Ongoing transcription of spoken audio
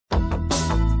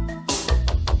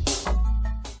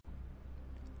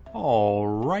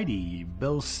Alrighty,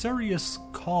 Belisarius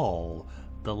Cawl,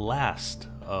 the last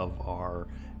of our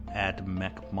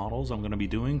Mech models I'm going to be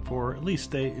doing for at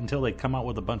least until they come out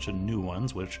with a bunch of new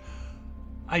ones, which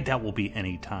I doubt will be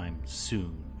anytime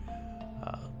soon.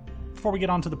 Before we get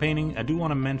on to the painting, I do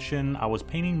want to mention I was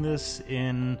painting this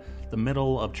in the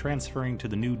middle of transferring to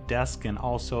the new desk, and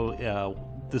also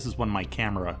this is when my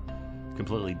camera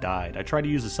completely died. I tried to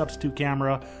use a substitute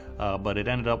camera, but it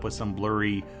ended up with some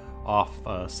blurry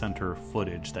off-center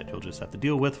footage that you'll just have to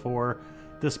deal with for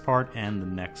this part and the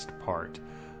next part.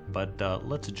 But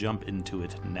let's jump into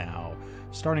it now.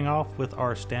 Starting off with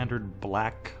our standard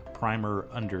black primer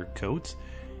undercoat,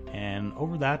 and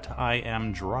over that I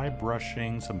am dry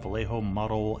brushing some Vallejo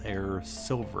Model Air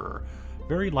Silver.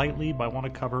 Very lightly, but I want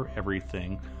to cover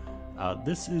everything.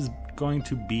 This is going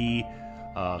to be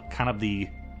kind of the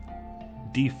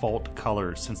default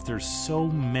color, since there's so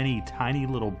many tiny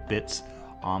little bits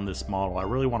on this model. I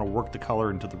really want to work the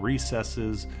color into the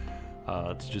recesses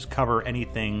to just cover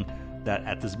anything that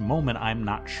at this moment I'm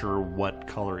not sure what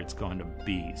color it's going to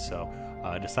be. So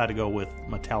I decided to go with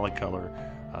metallic color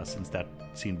since that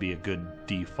seemed to be a good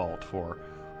default for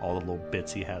all the little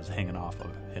bits he has hanging off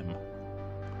of him.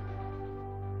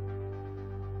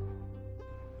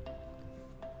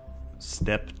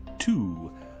 Step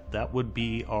 2. That would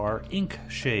be our ink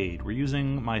shade. We're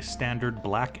using my standard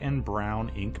black and brown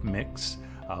ink mix.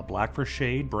 Black for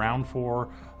shade, brown for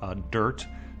dirt.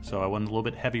 So I went a little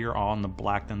bit heavier on the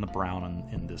black than the brown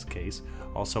in this case.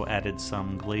 Also added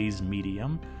some Glaze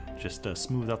medium, just to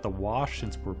smooth out the wash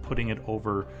since we're putting it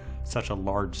over such a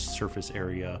large surface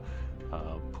area.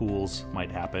 Pools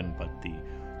might happen, but the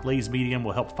Glaze medium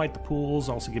will help fight the pools.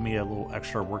 Also give me a little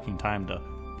extra working time to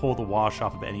pull the wash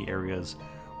off of any areas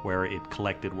where it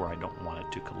collected where I don't want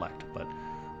it to collect. But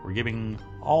we're giving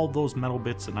all those metal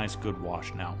bits a nice good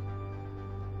wash now.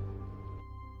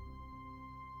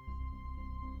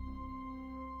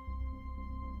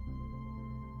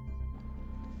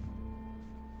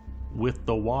 With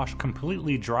the wash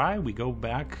completely dry, we go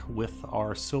back with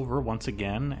our silver once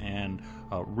again and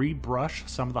rebrush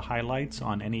some of the highlights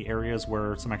on any areas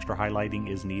where some extra highlighting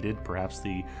is needed. Perhaps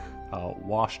the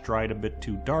wash dried a bit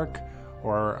too dark,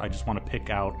 or I just want to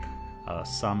pick out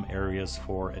some areas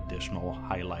for additional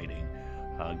highlighting.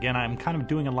 Again, I'm kind of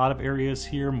doing a lot of areas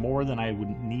here, more than I would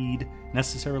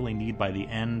necessarily need by the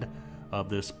end of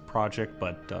this project,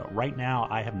 but right now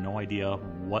I have no idea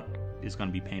what is going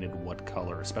to be painted what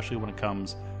color, especially when it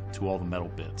comes to all the metal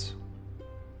bits.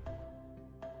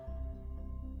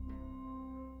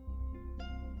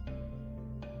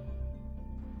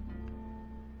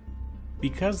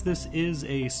 Because this is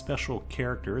a special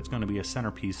character, it's going to be a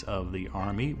centerpiece of the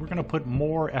army, we're going to put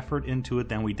more effort into it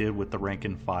than we did with the rank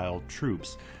and file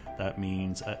troops. That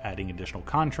means adding additional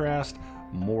contrast,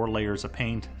 more layers of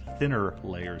paint, thinner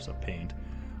layers of paint.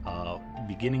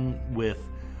 Beginning with,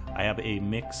 I have a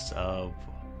mix of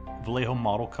Vallejo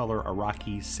Model Color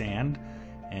Iraqui Sand,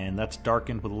 and that's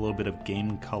darkened with a little bit of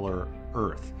Game Color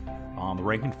Earth. On the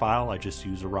rank and file, I just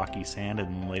use Iraqi Sand,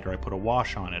 and later I put a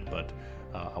wash on it, but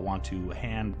I want to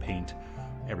hand paint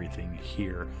everything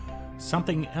here.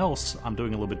 Something else I'm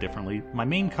doing a little bit differently. My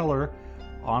main color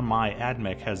on my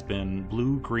AdMech has been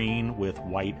blue green with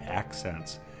white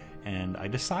accents, and I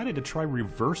decided to try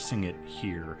reversing it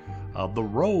here. The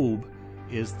robe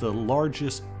is the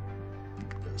largest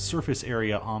surface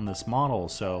area on this model,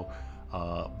 so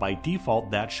by default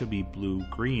that should be blue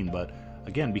green, but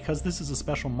again, because this is a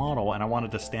special model and I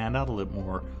wanted to stand out a little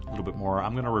bit more,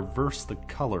 I'm going to reverse the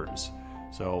colors.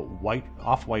 So white,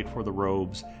 off-white for the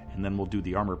robes, and then we'll do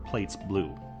the armor plates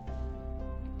blue.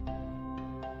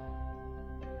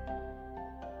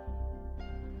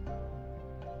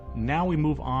 Now we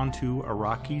move on to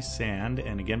Iraqi Sand,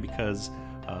 and again, because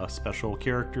special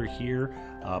character here,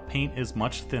 paint is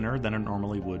much thinner than it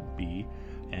normally would be,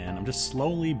 and I'm just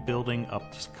slowly building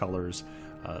up colors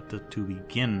to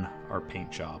begin our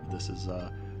paint job. This is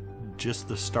just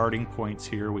the starting points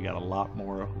here. We got a lot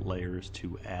more layers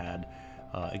to add.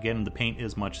 Again, the paint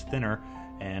is much thinner,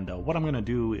 and what I'm going to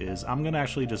do is I'm going to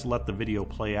actually just let the video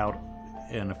play out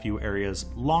in a few areas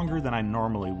longer than I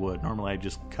normally would. Normally I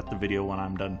just cut the video when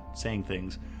I'm done saying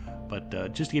things,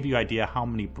 but just to give you an idea how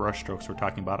many brush strokes we're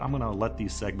talking about, I'm going to let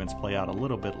these segments play out a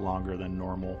little bit longer than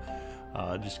normal.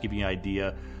 Just to give you an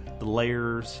idea, the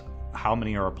layers, how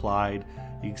many are applied.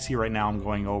 You can see right now I'm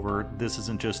going over, this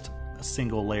isn't just a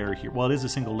single layer here. Well, it is a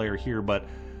single layer here, but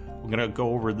I'm going to go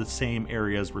over the same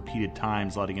areas repeated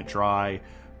times, letting it dry,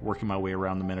 working my way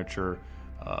around the miniature,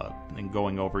 and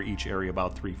going over each area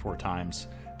about 3-4 times,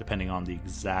 depending on the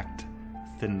exact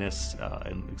thinness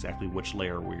and exactly which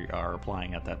layer we are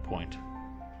applying at that point.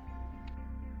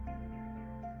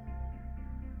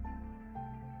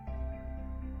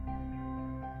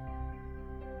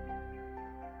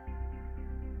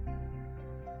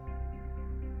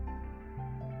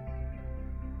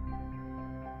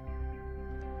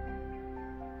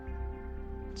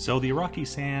 So the Iraqi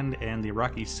Sand and the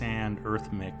Iraqi Sand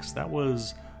Earth mix, that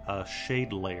was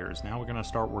shade layers. Now we're going to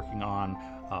start working on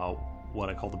what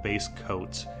I call the base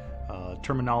coats.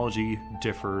 Terminology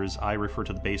differs. I refer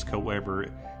to the base coat whatever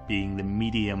being the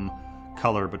medium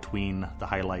color between the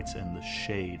highlights and the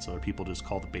shades. Other people just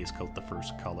call the base coat the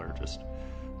first color, just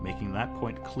making that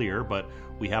point clear. But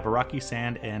we have Iraqi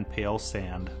Sand and Pale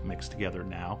Sand mixed together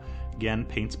now. Again,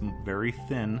 paint's very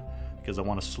thin because I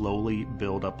want to slowly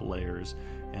build up layers,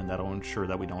 and that'll ensure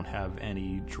that we don't have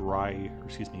any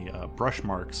brush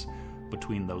marks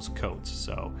between those coats.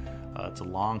 So it's a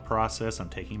long process. I'm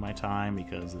taking my time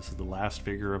because this is the last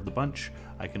figure of the bunch.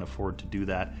 I can afford to do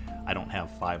that. I don't have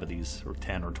 5 of these or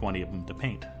 10 or 20 of them to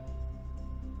paint.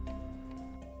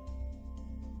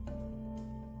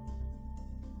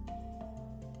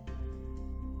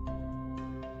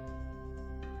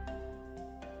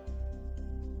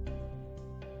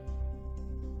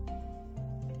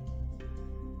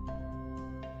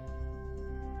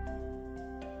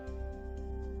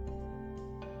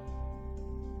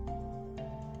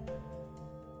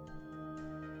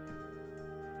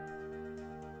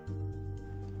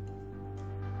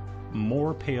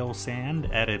 More pale sand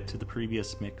added to the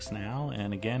previous mix now,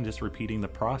 and again just repeating the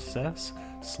process,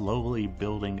 slowly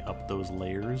building up those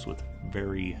layers with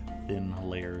very thin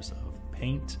layers of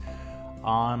paint.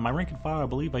 On my rank and file, I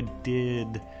believe I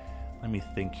did, let me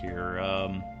think here,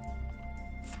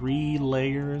 3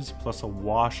 layers plus a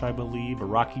wash, I believe.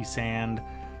 Iraqi sand,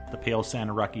 the pale sand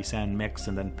Iraqi sand mix,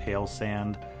 and then pale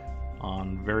sand.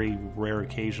 On very rare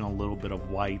occasion, a little bit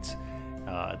of white,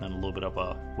 and then a little bit of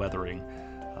a weathering.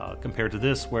 Compared to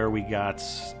this, where we got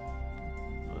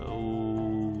at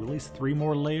least 3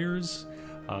 more layers,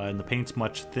 and the paint's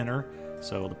much thinner,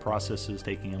 so the process is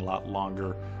taking a lot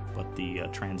longer, but the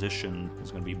transition is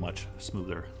going to be much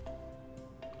smoother.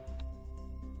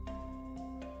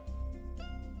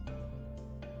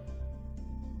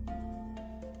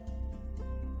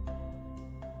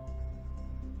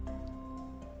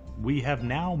 We have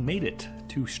now made it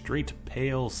to straight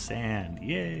pale sand.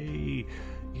 Yay!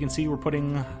 You can see we're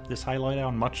putting this highlight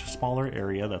on a much smaller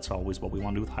area. That's always what we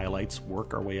want to do with highlights,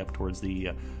 work our way up towards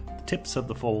the tips of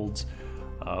the folds.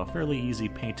 Fairly easy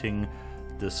painting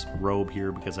this robe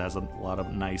here because it has a lot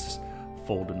of nice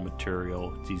folded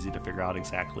material. It's easy to figure out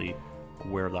exactly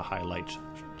where the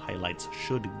highlights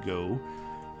should go.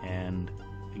 And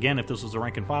again, if this was a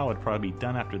rank and file, it'd probably be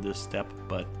done after this step,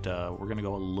 but we're going to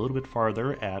go a little bit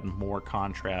farther, add more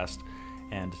contrast,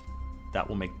 and that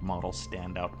will make the model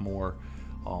stand out more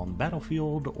on the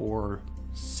battlefield or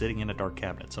sitting in a dark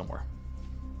cabinet somewhere.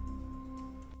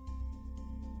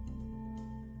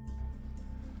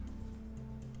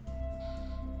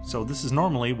 So this is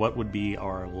normally what would be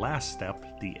our last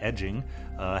step, the edging.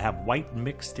 Have white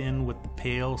mixed in with the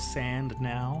pale sand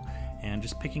now, and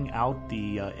just picking out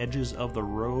the edges of the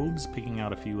robes, picking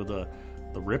out a few of the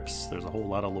rips. There's a whole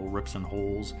lot of little rips and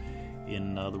holes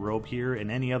in the robe here,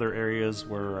 and any other areas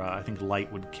where I think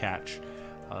light would catch,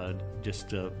 just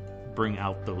to bring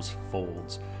out those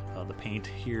folds. The paint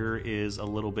here is a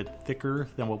little bit thicker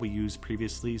than what we used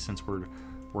previously, since we're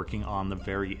working on the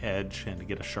very edge, and to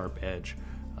get a sharp edge,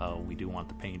 we do want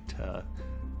the paint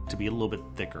to be a little bit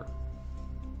thicker.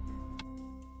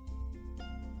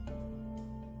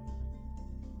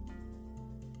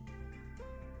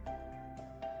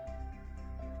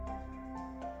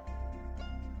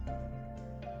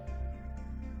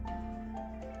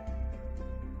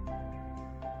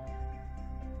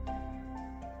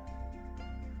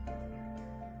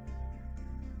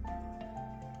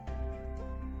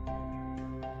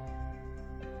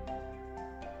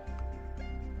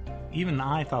 Even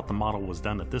I thought the model was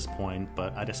done at this point,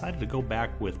 but I decided to go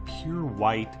back with pure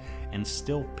white and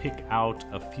still pick out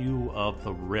a few of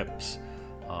the rips.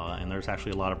 And there's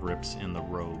actually a lot of rips in the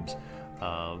robes.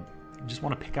 Just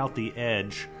want to pick out the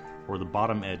edge, or the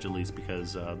bottom edge at least,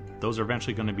 because those are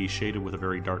eventually going to be shaded with a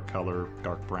very dark color,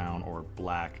 dark brown or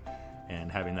black,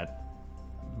 and having that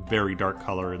very dark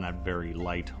color and that very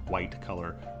light white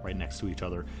color right next to each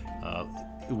other,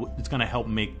 it's going to help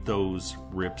make those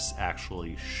rips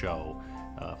actually show.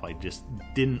 If I just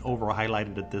didn't over highlight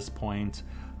it at this point,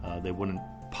 they wouldn't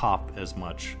pop as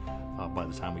much by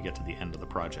the time we get to the end of the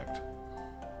project.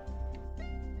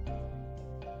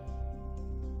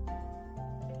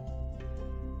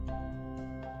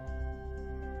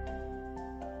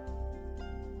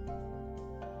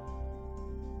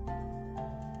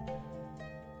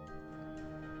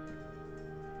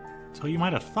 So you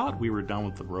might have thought we were done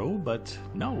with the robe, but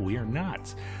no, we are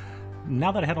not.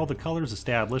 Now that I had all the colors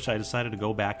established, I decided to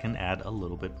go back and add a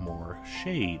little bit more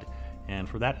shade. And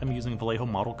for that, I'm using Vallejo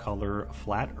Model Color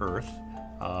Flat Earth.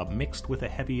 mixed with a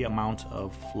heavy amount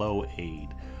of flow aid.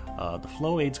 The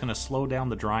flow aid is going to slow down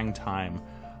the drying time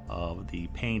of the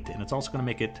paint, and it's also going to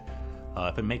make it,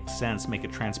 if it makes sense, make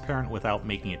it transparent without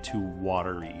making it too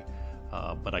watery.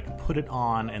 But I can put it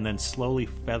on and then slowly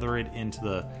feather it into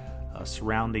the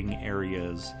surrounding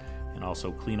areas, and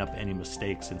also clean up any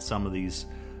mistakes in some of these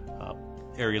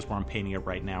areas where I'm painting it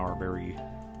right now are very,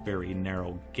 very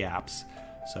narrow gaps.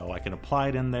 So I can apply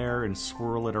it in there and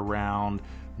swirl it around,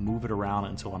 move it around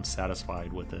until I'm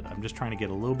satisfied with it. I'm just trying to get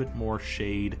a little bit more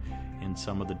shade in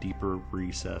some of the deeper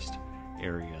recessed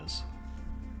areas.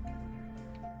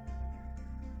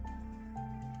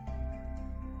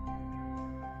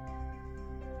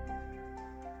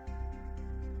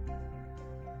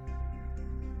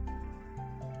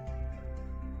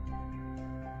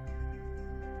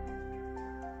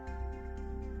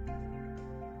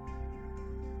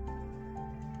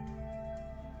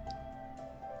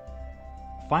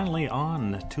 Finally,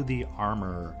 on to the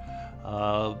armor.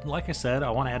 Like I said, I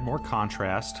want to add more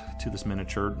contrast to this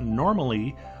miniature.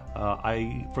 Normally,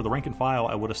 for the rank and file,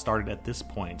 I would have started at this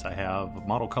point. I have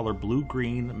model color blue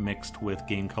green mixed with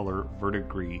game color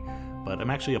verdigris, but I'm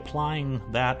actually applying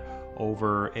that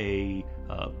over a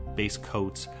base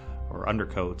coat or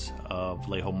undercoat of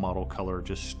Vallejo model color,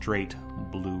 just straight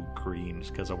blue green,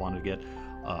 just because I want to get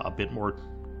a bit more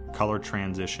color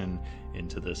transition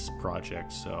into this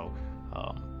project. So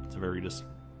it's a very just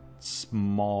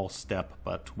small step,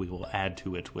 but we will add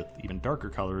to it with even darker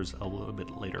colors a little bit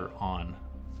later on.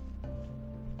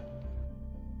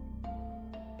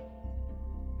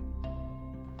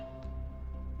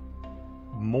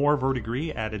 More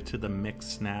verdigris added to the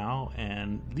mix now,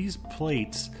 and these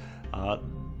plates,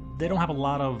 they don't have a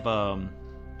lot of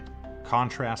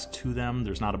contrast to them.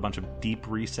 There's not a bunch of deep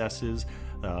recesses.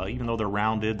 Even though they're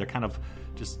rounded, they're kind of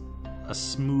just a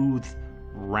smooth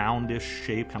roundish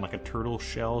shape, kind of like a turtle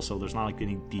shell, so there's not like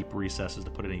any deep recesses to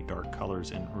put any dark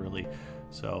colors in, really.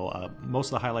 So most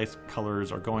of the highlights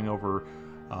colors are going over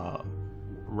a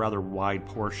rather wide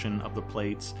portion of the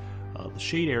plates. The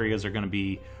shade areas are going to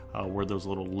be where those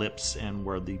little lips and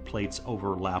where the plates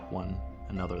overlap one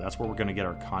another. That's where we're going to get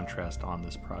our contrast on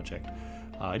this project.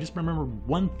 I just remember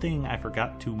one thing I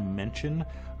forgot to mention.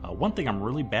 One thing I'm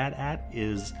really bad at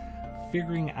is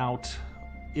figuring out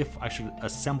if I should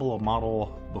assemble a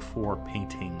model before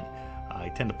painting. I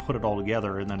tend to put it all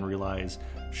together and then realize,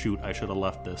 shoot, I should have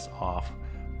left this off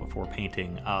before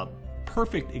painting.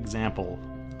 Perfect example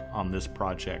on this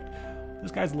project.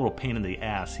 This guy's a little pain in the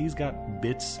ass. He's got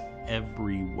bits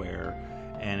everywhere,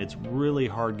 and it's really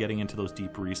hard getting into those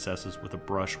deep recesses with a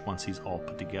brush once he's all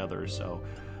put together. So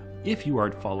if you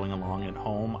are following along at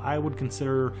home, I would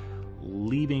consider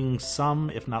leaving some,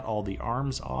 if not all, the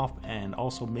arms off, and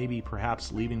also maybe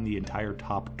perhaps leaving the entire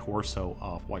top torso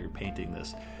off while you're painting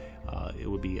this. It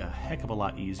would be a heck of a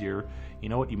lot easier. You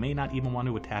know what, you may not even want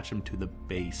to attach him to the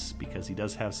base, because he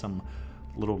does have some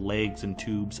little legs and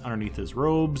tubes underneath his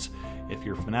robes. If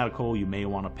you're fanatical, you may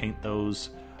want to paint those.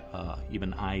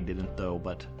 Even I didn't, though,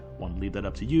 but want to leave that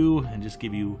up to you and just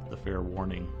give you the fair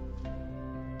warning.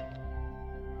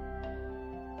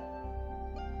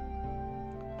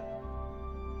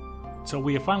 So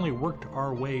we have finally worked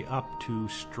our way up to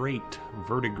straight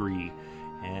verdigris,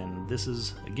 and this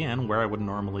is, again, where I would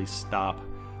normally stop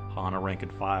on a rank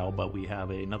and file, but we have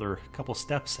another couple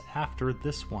steps after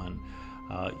this one.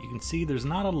 You can see there's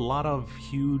not a lot of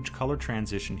huge color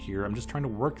transition here. I'm just trying to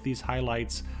work these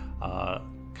highlights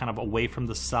kind of away from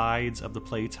the sides of the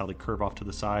plates, how they curve off to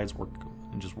the sides,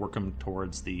 and just work them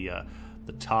towards the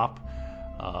top.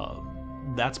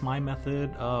 That's my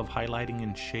method of highlighting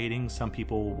and shading. Some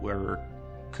people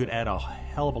could add a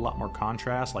hell of a lot more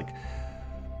contrast, like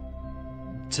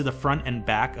to the front and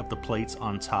back of the plates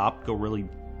on top, go really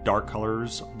dark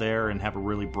colors there and have a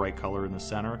really bright color in the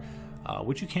center,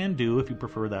 which you can do if you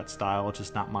prefer that style. It's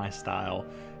just not my style,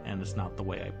 and it's not the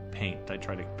way I paint. I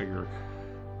try to figure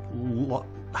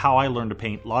how I learn to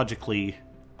paint logically.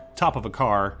 Top of a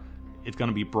car, it's going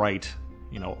to be bright,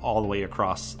 you know, all the way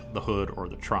across the hood or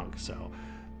the trunk. So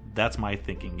that's my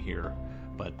thinking here.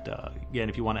 But again,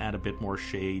 if you want to add a bit more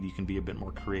shade, you can be a bit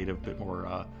more creative, a bit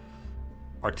more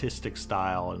artistic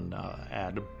style, and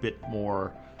add a bit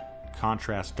more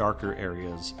contrast, darker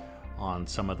areas on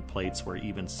some of the plates where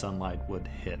even sunlight would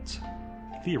hit,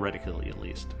 theoretically at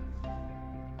least.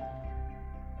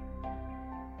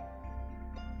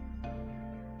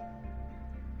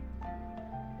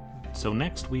 So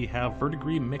next we have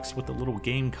verdigris mixed with a little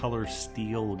game color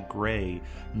steel gray.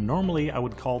 Normally I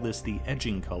would call this the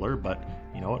edging color, but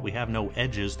you know what, we have no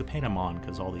edges to paint them on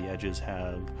because all the edges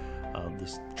have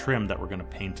this trim that we're going to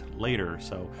paint later.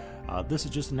 So this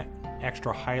is just an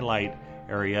extra highlight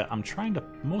area. I'm trying to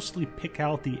mostly pick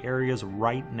out the areas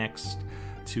right next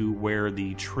to where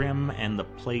the trim and the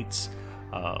plates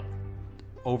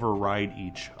override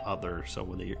each other, so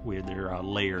where they're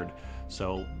layered.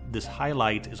 So this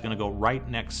highlight is going to go right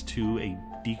next to a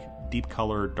deep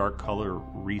color, dark color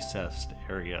recessed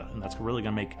area, and that's really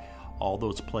going to make all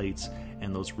those plates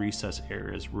and those recess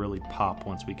areas really pop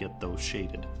once we get those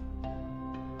shaded.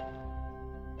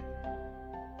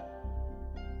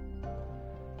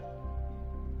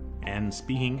 And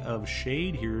speaking of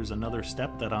shade, here's another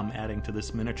step that I'm adding to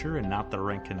this miniature, and not the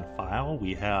rank and file.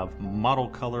 We have model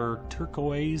color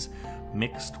turquoise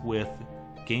mixed with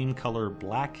game color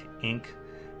black ink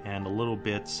and a little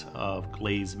bit of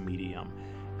glaze medium.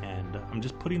 And I'm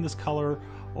just putting this color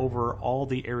over all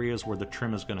the areas where the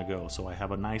trim is going to go. So I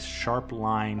have a nice sharp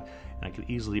line, and I could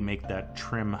easily make that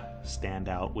trim stand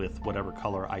out with whatever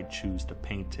color I choose to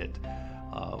paint it.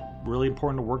 Really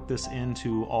important to work this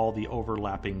into all the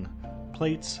overlapping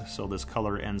plates, so this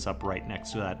color ends up right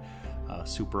next to that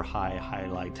super high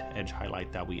highlight, edge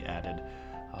highlight that we added,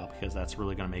 because that's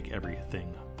really going to make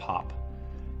everything pop.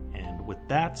 And with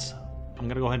that, I'm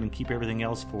going to go ahead and keep everything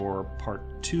else for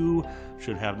part 2.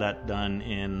 Should have that done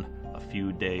in a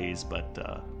few days, but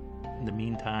in the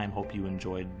meantime, hope you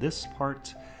enjoyed this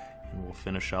part, and we'll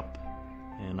finish up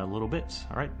in a little bit.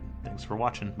 All right, thanks for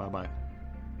watching. Bye-bye.